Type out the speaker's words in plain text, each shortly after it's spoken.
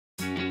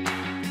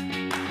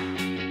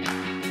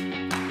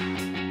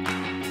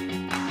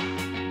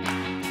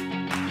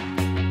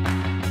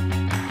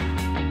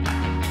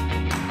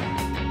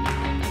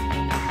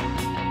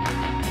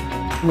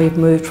We've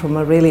moved from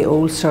a really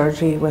old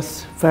surgery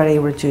with very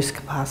reduced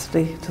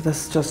capacity to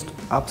this just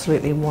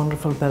absolutely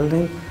wonderful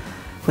building,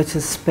 which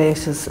is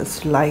spacious,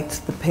 it's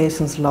light, the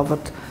patients love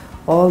it,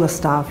 all the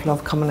staff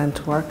love coming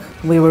into work.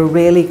 We were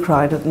really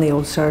crowded in the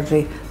old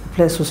surgery, the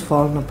place was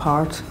falling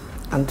apart,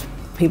 and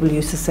people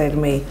used to say to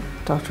me,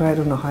 "Doctor, I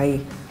don't know how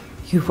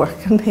you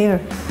work in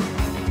here."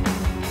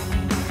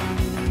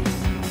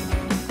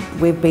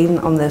 We've been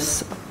on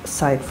this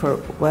site for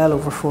well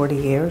over 40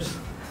 years.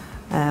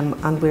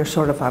 And we're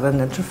sort of at an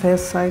interface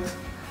site,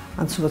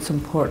 and so it's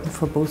important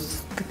for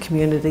both the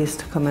communities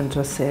to come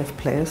into a safe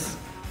place.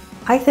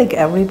 I think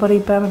everybody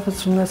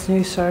benefits from this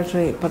new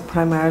surgery, but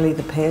primarily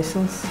the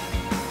patients.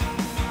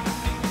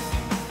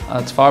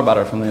 It's far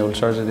better from the old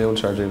surgery. The old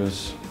surgery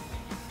was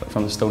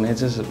from the Stone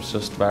Ages. It was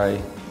just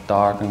very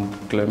dark and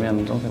gloomy,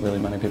 and I don't think really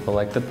many people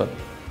liked it, but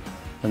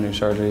the new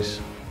surgery's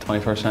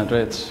 21st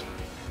century. It's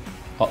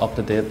up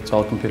to date, it's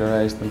all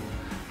computerised, and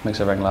makes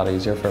everything a lot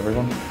easier for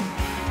everyone.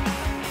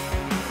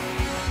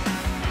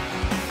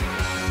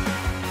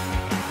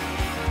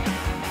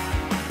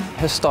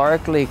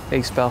 Historically,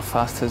 East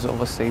Belfast has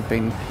obviously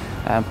been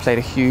played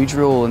a huge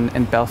role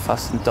in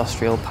Belfast's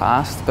industrial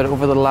past, but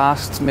over the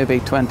last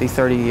maybe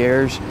 20-30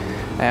 years,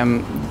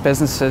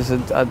 businesses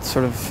had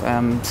sort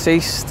of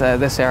ceased.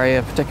 This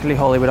area, particularly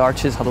Hollywood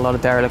Arches, had a lot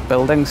of derelict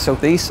buildings, so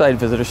the East Side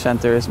Visitor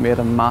Centre has made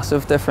a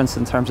massive difference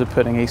in terms of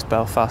putting East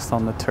Belfast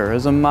on the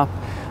tourism map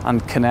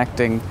and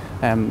connecting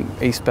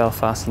East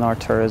Belfast and our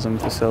tourism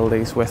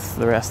facilities with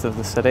the rest of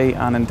the city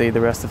and indeed the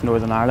rest of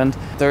Northern Ireland.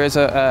 There is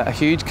a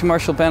huge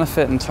commercial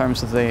benefit in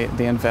terms of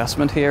the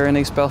investment here in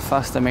East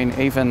Belfast. I mean,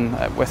 even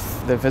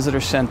with the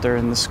visitor centre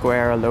and the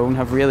square alone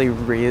have really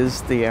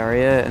raised the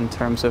area in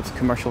terms of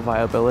commercial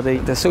viability.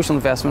 The Social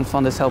Investment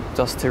Fund has helped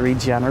us to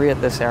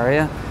regenerate this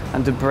area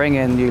and to bring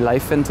in new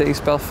life into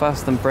East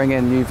Belfast and bring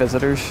in new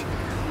visitors,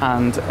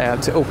 and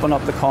to open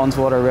up the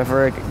Connswater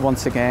River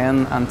once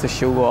again and to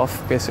show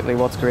off basically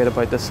what's great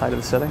about this side of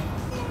the city.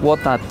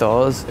 What that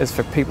does is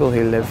for people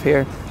who live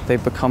here, they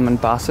become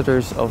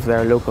ambassadors of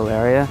their local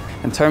area.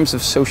 In terms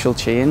of social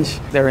change,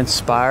 they're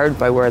inspired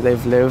by where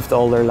they've lived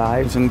all their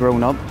lives and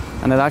grown up,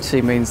 and it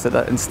actually means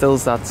that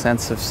instills that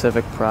sense of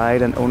civic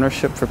pride and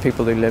ownership for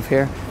people who live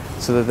here,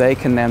 so that they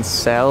can then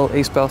sell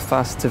East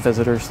Belfast to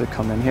visitors that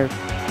come in here.